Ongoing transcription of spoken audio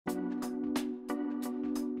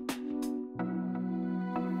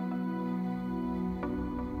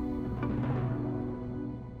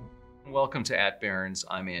Welcome to At Barron's.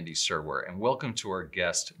 I'm Andy Serwer, and welcome to our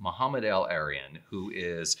guest, Mohamed El-Erian, who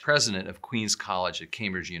is president of Queen's College at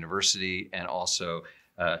Cambridge University and also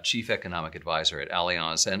chief economic advisor at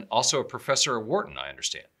Allianz, and also a professor at Wharton, I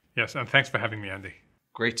understand. Yes, and thanks for having me, Andy.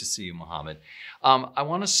 Great to see you, Mohamed. I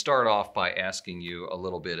want to start off by asking you a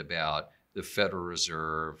little bit about the Federal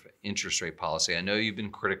Reserve interest rate policy. I know you've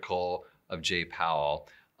been critical of Jay Powell,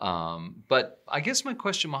 but I guess my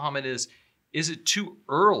question, Mohamed, is it too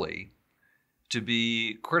early to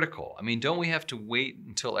be critical? I mean, don't we have to wait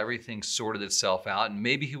until everything's sorted itself out, and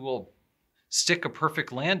maybe he will stick a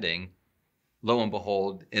perfect landing, lo and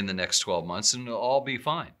behold, in the next 12 months, and it'll all be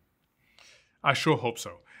fine? I sure hope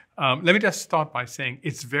so. Let me just start by saying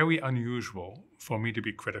it's very unusual for me to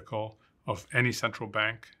be critical of any central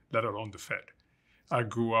bank, let alone the Fed. I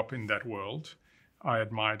grew up in that world. I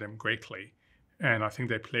admire them greatly, and I think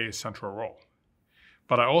they play a central role.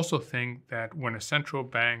 But I also think that when a central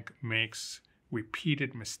bank makes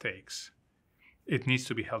repeated mistakes, it needs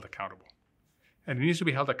to be held accountable. And it needs to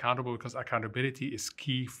be held accountable because accountability is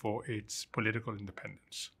key for its political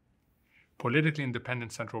independence. Politically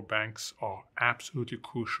independent central banks are absolutely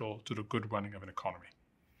crucial to the good running of an economy.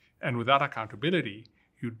 And without accountability,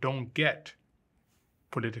 you don't get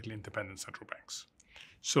politically independent central banks.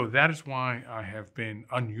 So that is why I have been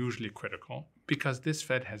unusually critical, because this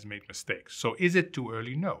Fed has made mistakes. So is it too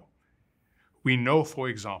early? No. We know, for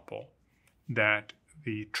example, that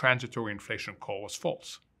the transitory inflation call was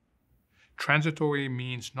false. Transitory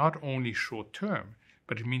means not only short term,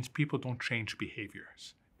 but it means people don't change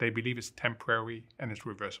behaviors. They believe it's temporary and it's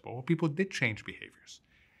reversible. Well, people did change behaviors.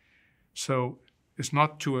 So it's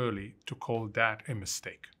not too early to call that a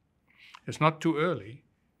mistake. It's not too early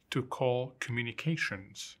to call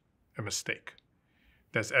communications a mistake.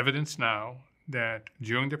 There's evidence now that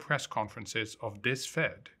during the press conferences of this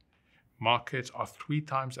Fed, markets are 3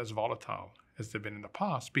 times as volatile as they've been in the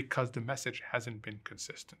past because the message hasn't been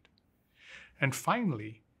consistent. And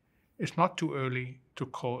finally, it's not too early to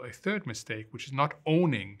call a third mistake, which is not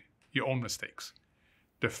owning your own mistakes.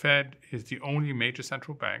 The Fed is the only major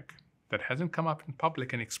central bank that hasn't come up in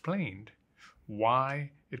public and explained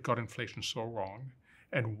why it got inflation so wrong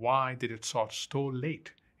and why did it start so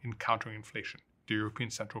late in countering inflation. The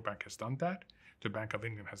European Central Bank has done that. The Bank of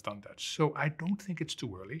England has done that. So I don't think it's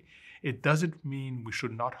too early. It doesn't mean we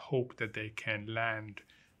should not hope that they can land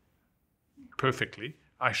perfectly.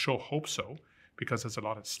 I sure hope so, because there's a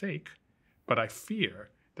lot at stake. But I fear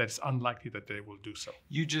that it's unlikely that they will do so.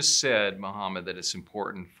 You just said, Mohamed, that it's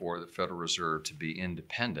important for the Federal Reserve to be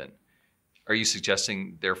independent. Are you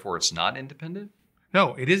suggesting, therefore, it's not independent?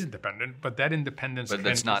 No, it is independent, but that independence But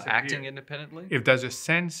that's not disappear. acting independently? If there's a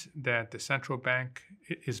sense that the central bank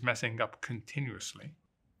is messing up continuously,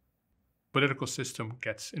 political system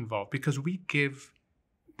gets involved because we give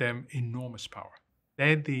them enormous power.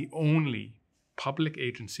 They're the only public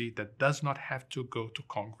agency that does not have to go to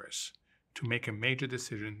Congress to make a major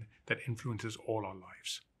decision that influences all our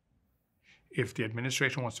lives. If the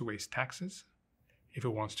administration wants to raise taxes, if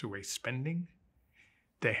it wants to raise spending,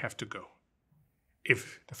 they have to go.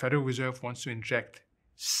 If the Federal Reserve wants to inject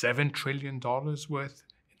 $7 trillion worth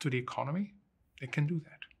into the economy, it can do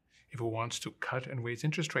that. If it wants to cut and raise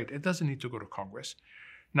interest rate, it doesn't need to go to Congress.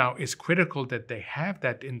 Now, it's critical that they have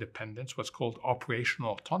that independence, what's called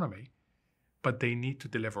operational autonomy, but they need to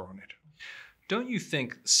deliver on it. Don't you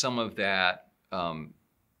think some of that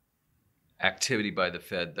activity by the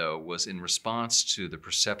Fed, though, was in response to the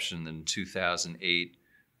perception that in 2008,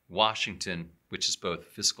 Washington, which is both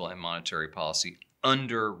fiscal and monetary policy,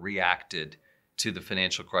 underreacted to the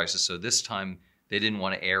financial crisis? So this time they didn't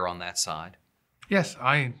want to err on that side? Yes,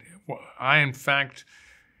 I in fact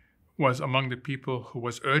was among the people who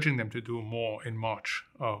was urging them to do more in March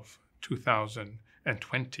of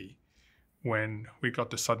 2020 when we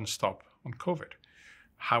got the sudden stop on COVID.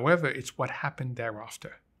 However, it's what happened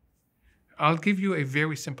thereafter. I'll give you a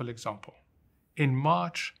very simple example. In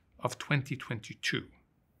March of 2022,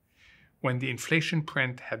 when the inflation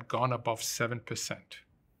print had gone above 7%,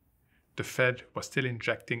 the Fed was still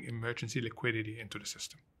injecting emergency liquidity into the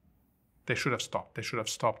system. They should have stopped. They should have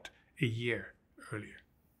stopped a year earlier,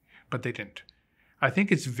 but they didn't. I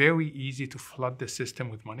think it's very easy to flood the system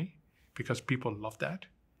with money because people love that.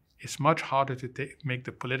 It's much harder to make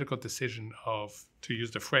the political decision of, to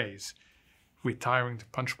use the phrase, retiring the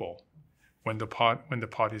punch bowl when the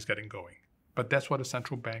party is getting going. But that's what a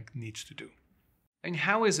central bank needs to do. And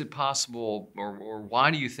how is it possible, or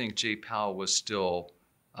why do you think Jay Powell was still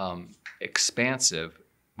expansive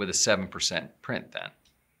with a 7% print then?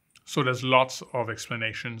 So there's lots of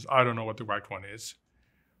explanations. I don't know what the right one is.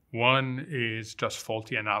 One is just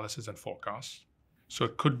faulty analysis and forecasts. So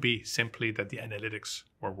it could be simply that the analytics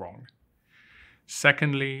were wrong.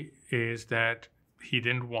 Secondly, is that he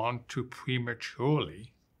didn't want to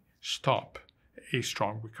prematurely stop a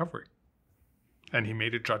strong recovery. And he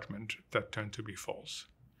made a judgment that turned to be false.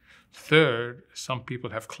 Third, some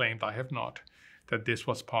people have claimed, I have not, that this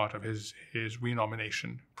was part of his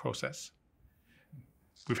renomination process.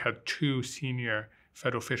 We've had two senior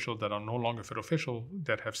federal officials that are no longer federal officials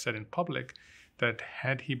that have said in public that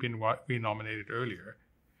had he been renominated earlier,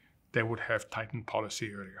 they would have tightened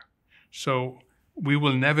policy earlier. So we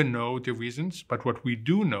will never know the reasons, but what we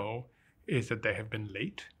do know is that they have been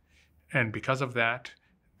late. And because of that,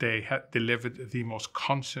 they have delivered the most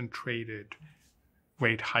concentrated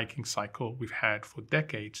rate hiking cycle we've had for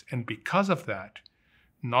decades. And because of that,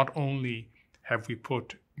 not only have we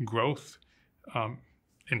put growth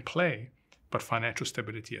in play, but financial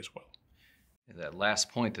stability as well. That last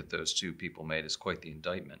point that those two people made is quite the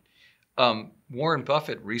indictment. Warren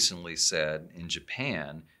Buffett recently said in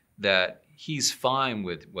Japan that he's fine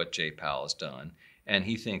with what Jay Powell has done, and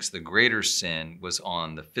he thinks the greater sin was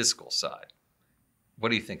on the fiscal side. What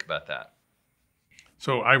do you think about that?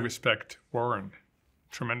 So I respect Warren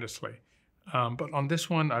tremendously, but on this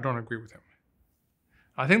one, I don't agree with him.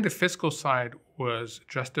 I think the fiscal side was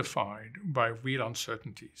justified by real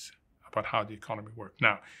uncertainties about how the economy worked.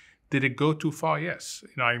 Now, did it go too far? Yes.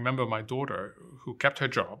 I remember my daughter who kept her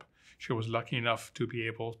job. She was lucky enough to be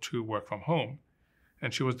able to work from home,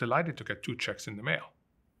 and she was delighted to get 2 checks in the mail.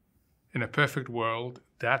 In a perfect world,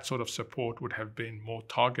 that sort of support would have been more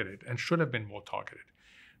targeted and should have been more targeted.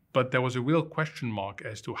 But there was a real question mark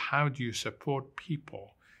as to how do you support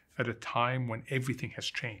people at a time when everything has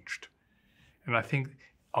changed. And I think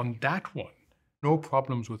on that one, no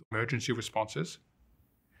problems with emergency responses,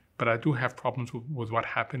 but I do have problems with what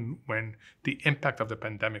happened when the impact of the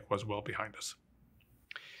pandemic was well behind us.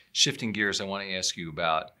 Shifting gears, I want to ask you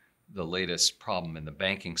about the latest problem in the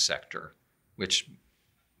banking sector, which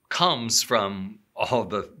comes from all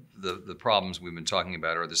the problems we've been talking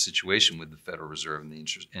about, or the situation with the Federal Reserve and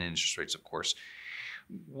interest rates, of course.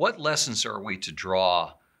 What lessons are we to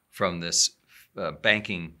draw from this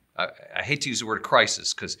banking? I hate to use the word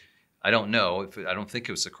crisis because I don't know if I don't think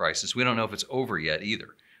it was a crisis. We don't know if it's over yet either.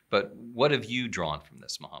 But what have you drawn from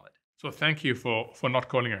this, Mohamed? So thank you for not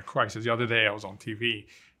calling it a crisis. The other day I was on TV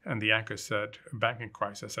and the anchor said, a banking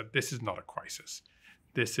crisis. I said, this is not a crisis.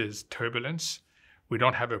 This is turbulence. We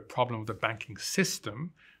don't have a problem with the banking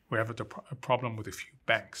system. We have a problem with a few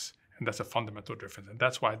banks. And that's a fundamental difference. And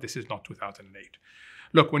that's why this is not 2008.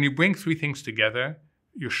 Look, when you bring 3 things together,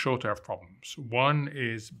 you're sure to have problems. 1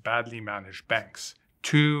 is badly managed banks.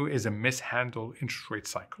 2 is a mishandled interest rate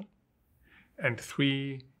cycle. And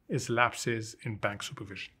 3 is lapses in bank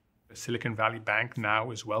supervision. The Silicon Valley Bank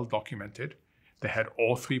now is well documented. They had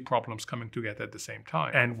all 3 problems coming together at the same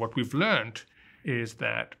time. And what we've learned is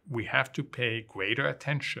that we have to pay greater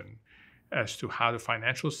attention as to how the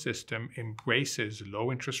financial system embraces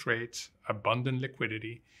low interest rates, abundant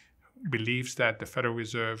liquidity, believes that the Federal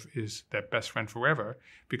Reserve is their best friend forever,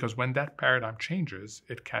 because when that paradigm changes,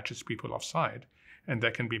 it catches people offside, and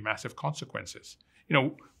there can be massive consequences.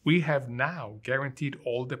 We have now guaranteed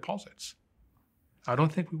all deposits. I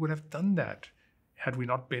don't think we would have done that had we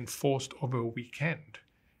not been forced over a weekend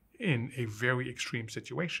in a very extreme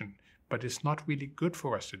situation. But it's not really good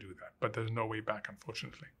for us to do that. But there's no way back,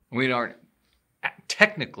 unfortunately. We aren't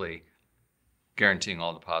technically guaranteeing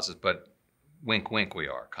all deposits, but wink, wink, we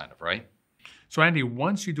are kind of, right? So Andy,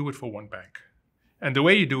 once you do it for one bank, and the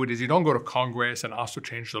way you do it is you don't go to Congress and ask to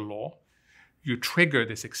change the law. You trigger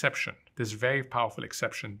this exception, this very powerful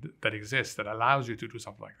exception that exists that allows you to do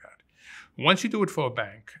something like that. Once you do it for a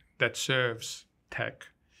bank that serves tech,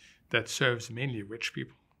 that serves mainly rich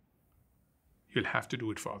people, you'll have to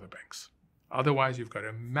do it for other banks. Otherwise, you've got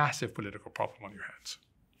a massive political problem on your hands.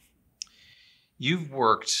 You've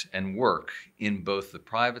worked and work in both the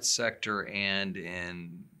private sector and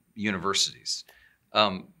in universities.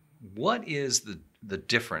 What is the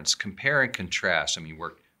difference? Compare and contrast. I mean, you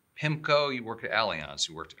worked at PIMCO, you worked at Allianz,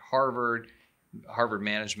 you worked at Harvard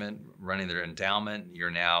Management, running their endowment. You're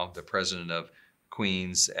now the president of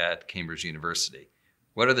Queens at Cambridge University.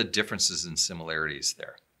 What are the differences and similarities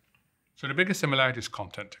there? So the biggest similarity is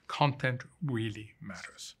content. Content really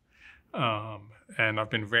matters. And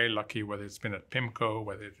I've been very lucky, whether it's been at PIMCO,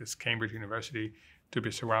 whether it is Cambridge University, to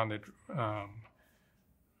be surrounded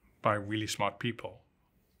by really smart people.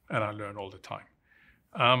 And I learn all the time.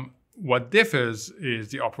 What differs is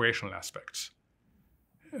the operational aspects.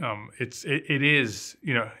 It's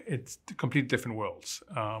completely different worlds.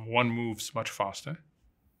 One moves much faster.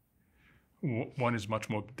 One is much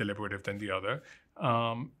more deliberative than the other.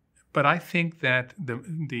 But I think that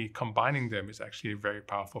the combining them is actually a very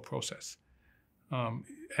powerful process.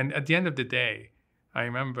 And at the end of the day, I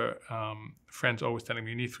remember friends always telling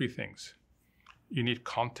me, you need three things. You need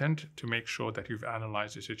content to make sure that you've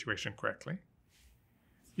analyzed the situation correctly.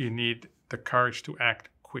 You need the courage to act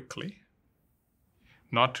quickly,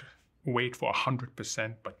 not wait for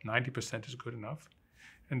 100%, but 90% is good enough.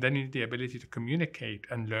 And then you need the ability to communicate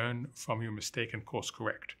and learn from your mistake and course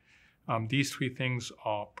correct. These three things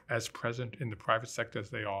are as present in the private sector as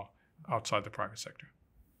they are outside the private sector.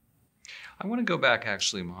 I want to go back,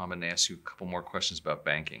 actually, Mohamed, and ask you a couple more questions about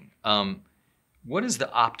banking. What is the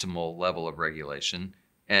optimal level of regulation,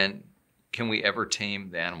 and can we ever tame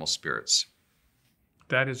the animal spirits?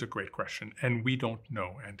 That is a great question, and we don't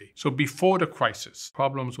know, Andy. So before the crisis,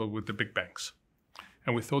 problems were with the big banks.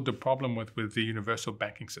 And we thought the problem was with the universal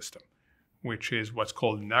banking system, which is what's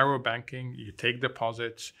called narrow banking. You take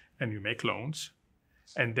deposits and you make loans.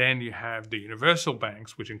 And then you have the universal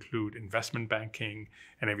banks, which include investment banking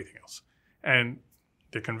and everything else. And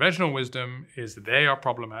the conventional wisdom is that they are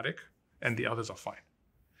problematic and the others are fine.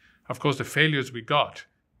 Of course, the failures we got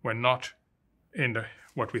were not in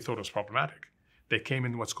what we thought was problematic. They came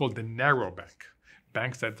in what's called the narrow bank,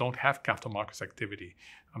 banks that don't have capital markets activity.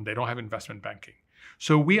 They don't have investment banking.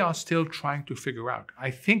 So we are still trying to figure out.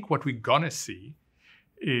 I think what we're going to see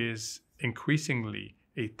is increasingly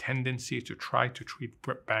a tendency to try to treat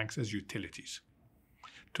banks as utilities,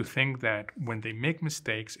 to think that when they make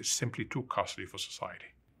mistakes, it's simply too costly for society.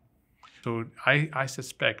 So I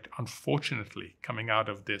suspect, unfortunately, coming out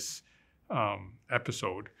of this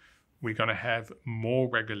episode, we're going to have more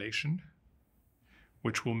regulation,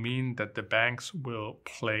 which will mean that the banks will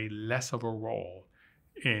play less of a role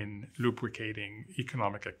in lubricating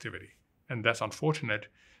economic activity. And that's unfortunate,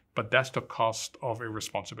 but that's the cost of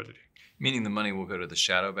irresponsibility. Meaning the money will go to the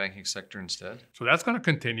shadow banking sector instead? So that's going to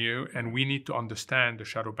continue, and we need to understand the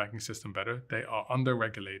shadow banking system better. They are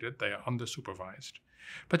under-regulated, they are under-supervised.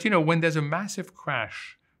 But when there's a massive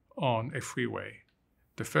crash on a freeway,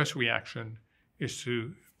 the first reaction is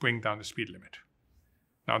to bring down the speed limit.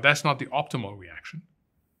 Now, that's not the optimal reaction,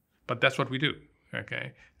 but that's what we do.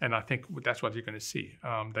 Okay, and I think that's what you're going to see.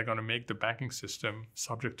 They're going to make the banking system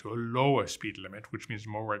subject to a lower speed limit, which means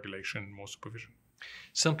more regulation, more supervision.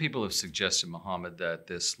 Some people have suggested, Mohamed, that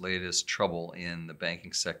this latest trouble in the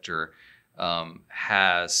banking sector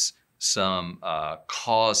has some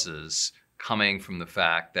causes coming from the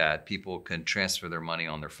fact that people can transfer their money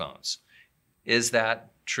on their phones. Is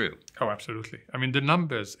that true? Oh, absolutely. I mean, the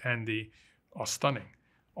numbers, Andy, are stunning.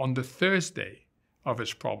 On the Thursday of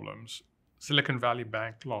its problems, Silicon Valley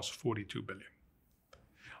Bank lost $42 billion.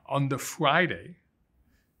 On the Friday,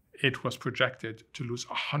 it was projected to lose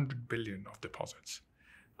 $100 billion of deposits,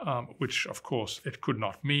 which, of course, it could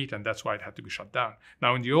not meet, and that's why it had to be shut down.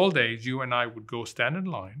 Now, in the old days, you and I would go stand in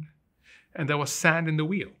line, and there was sand in the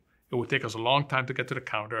wheel. It would take us a long time to get to the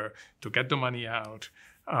counter, to get the money out.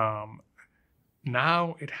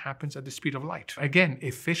 Now it happens at the speed of light. Again,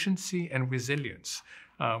 efficiency and resilience.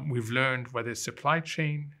 We've learned whether it's supply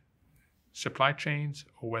chains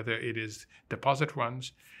or whether it is deposit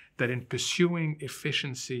runs, that in pursuing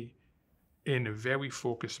efficiency in a very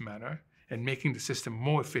focused manner and making the system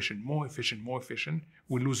more efficient,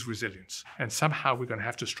 we lose resilience. And somehow we're going to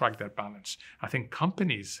have to strike that balance. I think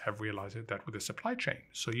companies have realized that with the supply chain.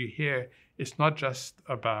 So you hear it's not just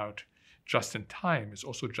about just in time, it's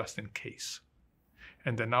also just in case.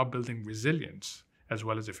 And they're now building resilience as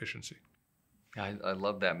well as efficiency. I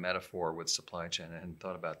love that metaphor with supply chain. I hadn't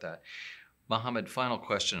thought about that. Mohamed, final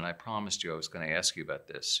question, and I promised you I was going to ask you about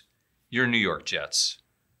this. Your New York Jets.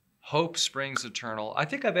 Hope springs eternal. I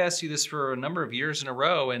think I've asked you this for a number of years in a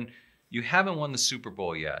row, and you haven't won the Super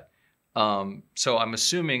Bowl yet. So I'm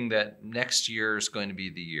assuming that next year is going to be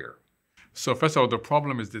the year. So first of all, the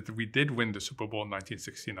problem is that we did win the Super Bowl in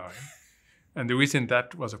 1969. And the reason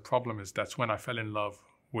that was a problem is that's when I fell in love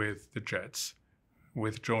with the Jets,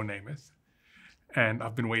 with Joe Namath. And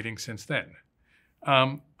I've been waiting since then.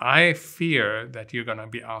 I fear that you're going to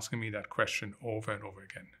be asking me that question over and over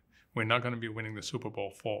again. We're not going to be winning the Super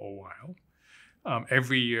Bowl for a while.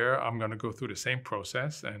 Every year, I'm going to go through the same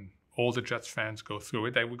process, and all the Jets fans go through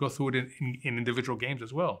it. We go through it in individual games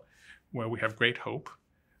as well, where we have great hope,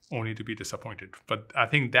 only to be disappointed. But I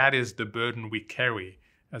think that is the burden we carry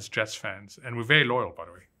as Jets fans, and we're very loyal, by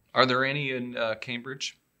the way. Are there any in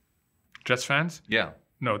Cambridge? Jets fans? Yeah.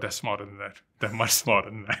 No, they're smarter than that. They're much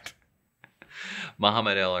smarter than that.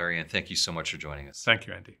 Mohamed El-Erian, thank you so much for joining us. Thank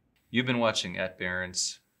you, Andy. You've been watching At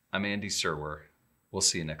Barron's. I'm Andy Serwer. We'll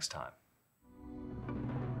see you next time.